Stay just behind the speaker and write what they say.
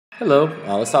Hello,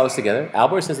 let's solve this together.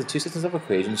 Albert says the two systems of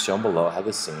equations shown below have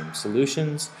the same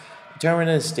solutions. Determine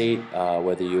and state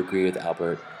whether you agree with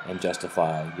Albert and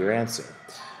justify your answer.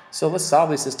 So let's solve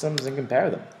these systems and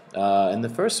compare them. In the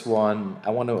first one,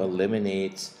 I want to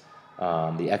eliminate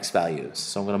the x values.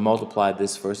 So I'm going to multiply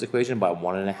this first equation by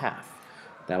 1.5.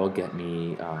 That will get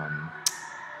me,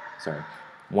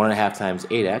 1.5 times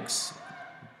 8x,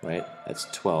 right? That's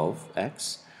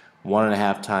 12x.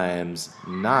 1.5 times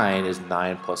 9 is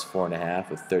 9 plus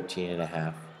 4.5 with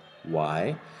 13.5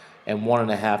 y. And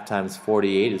 1.5 times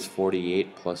 48 is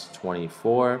 48 plus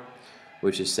 24,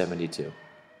 which is 72.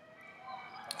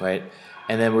 Right?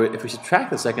 And then if we subtract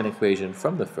the second equation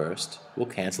from the first, we'll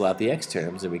cancel out the x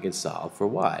terms and we can solve for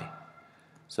y.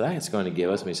 So that's going to give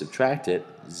us, when we subtract it,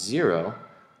 0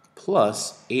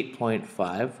 plus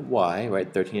 8.5y,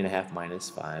 right? 13.5 minus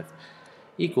 5.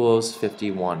 Equals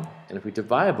 51. And if we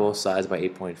divide both sides by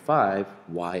 8.5,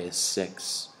 y is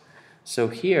 6. So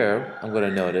here, I'm going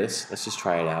to notice, let's just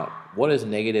try it out. What is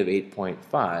negative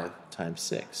 8.5 times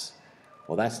 6?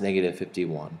 Well, that's negative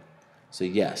 51. So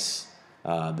yes,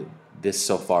 this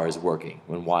so far is working.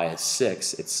 When y is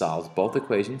 6, it solves both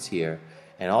equations here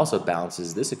and also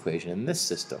balances this equation in this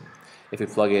system. If we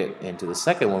plug it into the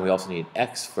second one, we also need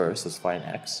x first. Let's find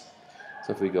x.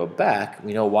 So if we go back,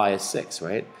 we know y is 6,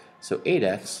 right? So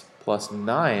 8x plus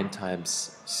 9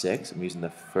 times 6, I'm using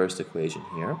the first equation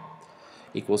here,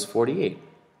 equals 48.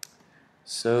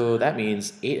 So that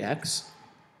means 8x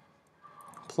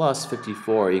plus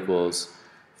 54 equals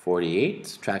 48.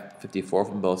 Subtract 54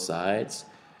 from both sides,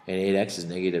 and 8x is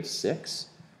negative 6.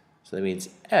 So that means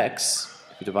x,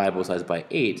 if you divide both sides by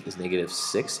 8, is negative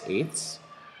 6/8,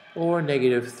 or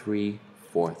negative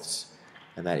 3/4,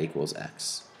 and that equals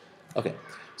x. Okay,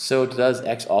 so does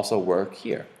x also work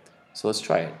here? So let's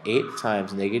try it. 8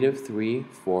 times negative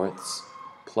 3/4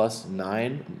 plus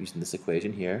 9, I'm using this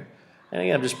equation here. And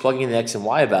again, I'm just plugging in the x and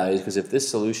y values because if this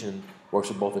solution works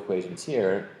for both equations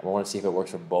here, I want to see if it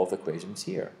works for both equations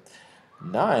here.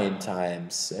 9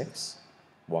 times 6,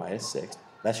 y is 6,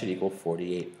 that should equal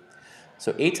 48.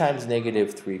 So 8 times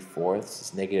negative 3/4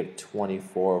 is negative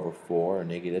 24 over 4, or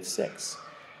negative 6.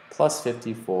 Plus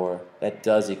 54, that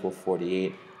does equal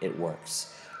 48, it works.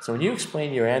 So when you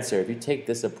explain your answer, if you take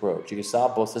this approach, you can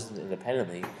solve both systems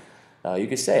independently. You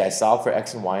could say, I solved for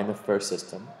x and y in the first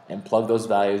system, and plug those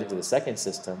values into the second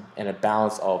system, and it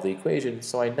balanced all of the equations,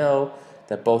 so I know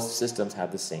that both systems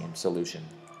have the same solution.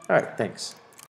 All right, thanks.